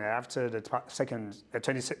 before and after the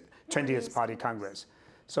 20th Party Congress.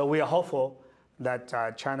 So we are hopeful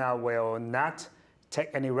that China will not take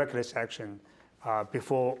any reckless action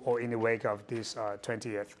before or in the wake of this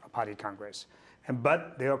 20th Party Congress.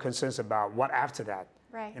 But there are concerns about what after that.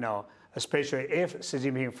 Right. You know, especially if Xi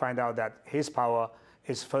Jinping find out that his power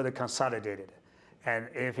is further consolidated, and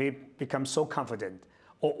if he becomes so confident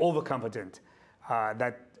or overconfident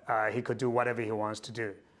that he could do whatever he wants to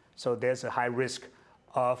do. So there's a high risk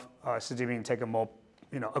of Xi Jinping taking more,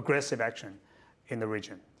 aggressive action in the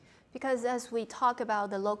region. Because as we talk about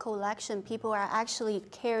the local election, people are actually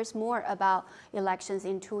cares more about elections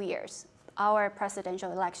in 2 years. Our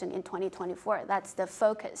presidential election in 2024, that's the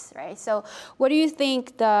focus, right? So what do you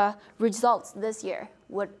think the results this year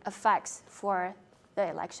would affect for the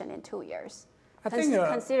election in 2 years? I think,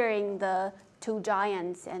 considering the two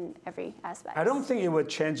giants in every aspect. I don't think it would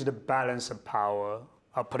change the balance of power,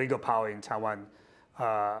 political power in Taiwan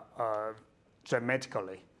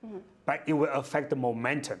dramatically, but it will affect the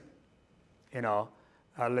momentum,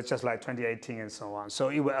 just like 2018 and so on. So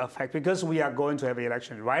it will affect, because we are going to have an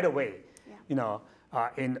election right away,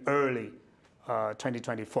 in early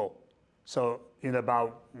 2024. So in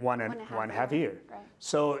about one and a half year. Right.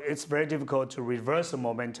 So it's very difficult to reverse the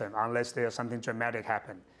momentum unless there's something dramatic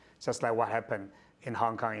happen, just like what happened in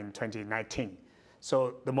Hong Kong in 2019.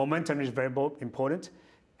 So the momentum is very important.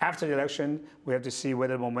 After the election, we have to see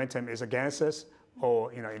whether the momentum is against us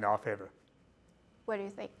or in our favor. What do you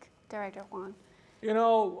think, Director Huang? It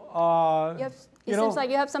seems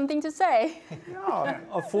like you have something to say. Yeah,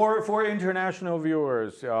 for international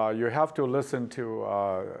viewers, you have to listen to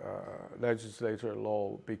legislator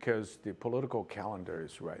law because the political calendar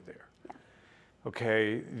is right there. Yeah.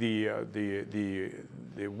 Okay,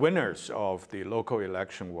 the winners of the local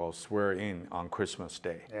election will swear in on Christmas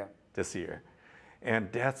Day this year,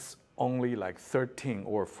 and that's only like 13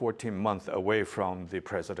 or 14 months away from the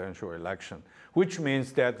presidential election, which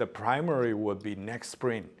means that the primary would be next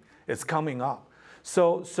spring. It's coming up.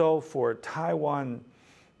 So for Taiwan,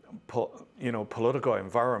 political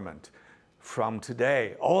environment, from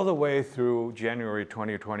today all the way through January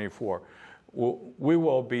 2024, we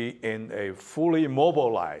will be in a fully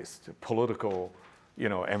mobilized political,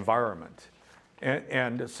 environment,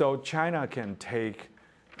 and so China can take,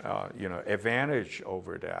 advantage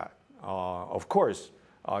over that. Of course,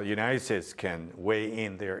 the United States can weigh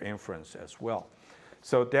in their influence as well.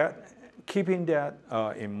 So that, keeping that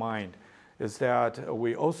in mind, is that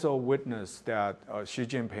we also witnessed that Xi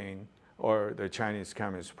Jinping, or the Chinese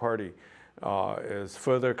Communist Party, is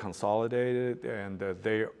further consolidated, and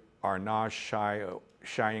they are not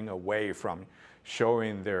shying away from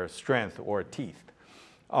showing their strength or teeth.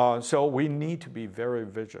 So we need to be very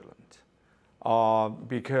vigilant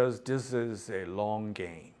because this is a long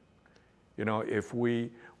game. If we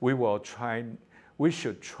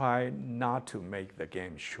should try not to make the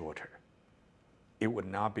game shorter. It would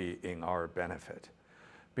not be in our benefit,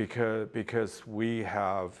 because we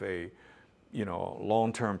have a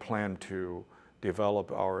long-term plan to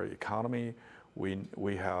develop our economy. We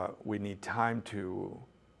need time to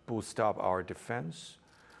boost up our defense.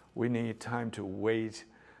 We need time to wait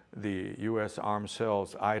the U.S. armed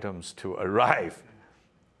sales items to arrive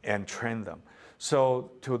and train them. So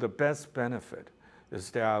to the best benefit is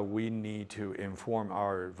that we need to inform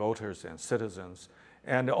our voters and citizens,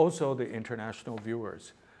 and also the international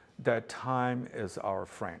viewers, that time is our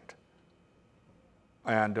friend.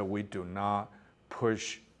 And we do not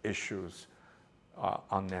push issues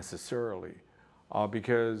unnecessarily,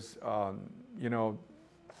 because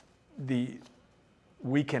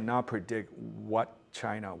we cannot predict what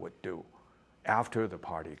China would do after the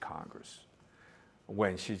Party Congress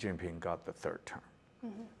when Xi Jinping got the third term.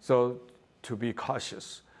 Mm-hmm. So to be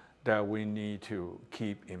cautious, that we need to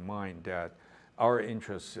keep in mind that our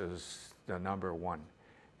interest is the number one,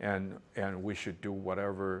 and we should do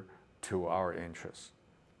whatever to our interests.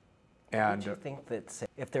 And do you think that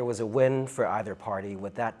if there was a win for either party,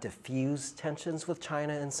 would that diffuse tensions with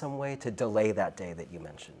China in some way to delay that day that you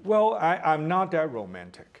mentioned? Well, I'm not that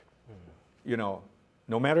romantic. Mm-hmm.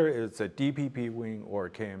 No matter it's a DPP win or a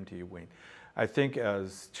KMT win, I think,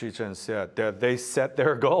 as Chih-cheng said, that they set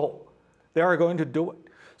their goal. They are going to do it.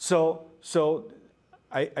 So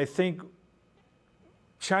I think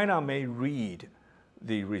China may read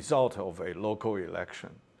the result of a local election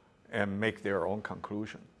and make their own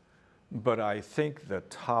conclusion. But I think the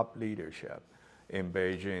top leadership in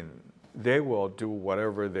Beijing, they will do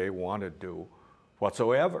whatever they want to do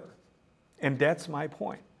whatsoever. And that's my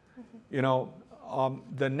point. You know,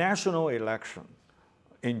 the national election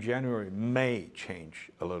in January may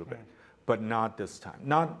change a little bit, but not this time,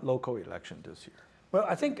 not local election this year. Well,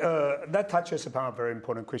 I think that touches upon a very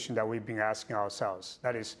important question that we've been asking ourselves.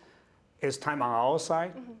 That is time on our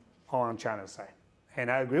side or on China's side? And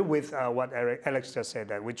I agree with what Alex just said,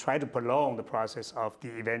 that we try to prolong the process of the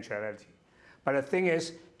eventuality. But the thing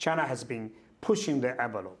is, China has been pushing the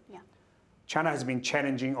envelope. Yeah. China has been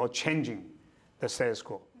challenging or changing the status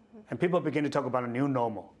quo. And people begin to talk about a new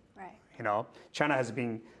normal. Right. You know, China has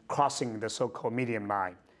been crossing the so-called median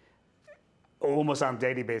line almost on a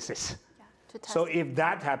daily basis. So if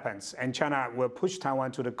that happens, and China will push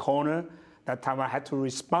Taiwan to the corner, that Taiwan had to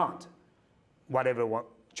respond, whatever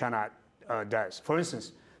China does. For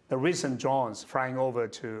instance, the recent drones flying over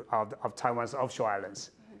of Taiwan's offshore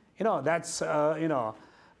islands, you know, that's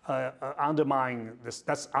undermine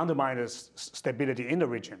the stability in the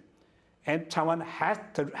region, and Taiwan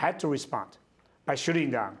had to respond by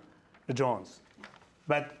shooting down the drones,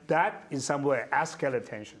 but that in some way escalated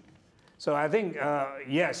tension. So I think,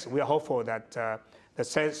 yes, we are hopeful that the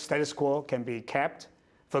status quo can be kept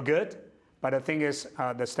for good, but the thing is,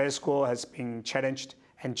 the status quo has been challenged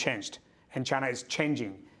and changed, and China is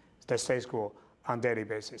changing the status quo on a daily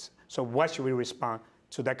basis. So what should we respond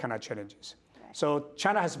to that kind of challenges? Right. So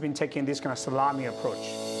China has been taking this kind of salami approach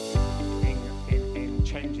in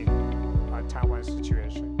changing Taiwan's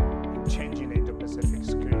situation, in changing the Indo-Pacific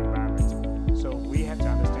security environment. So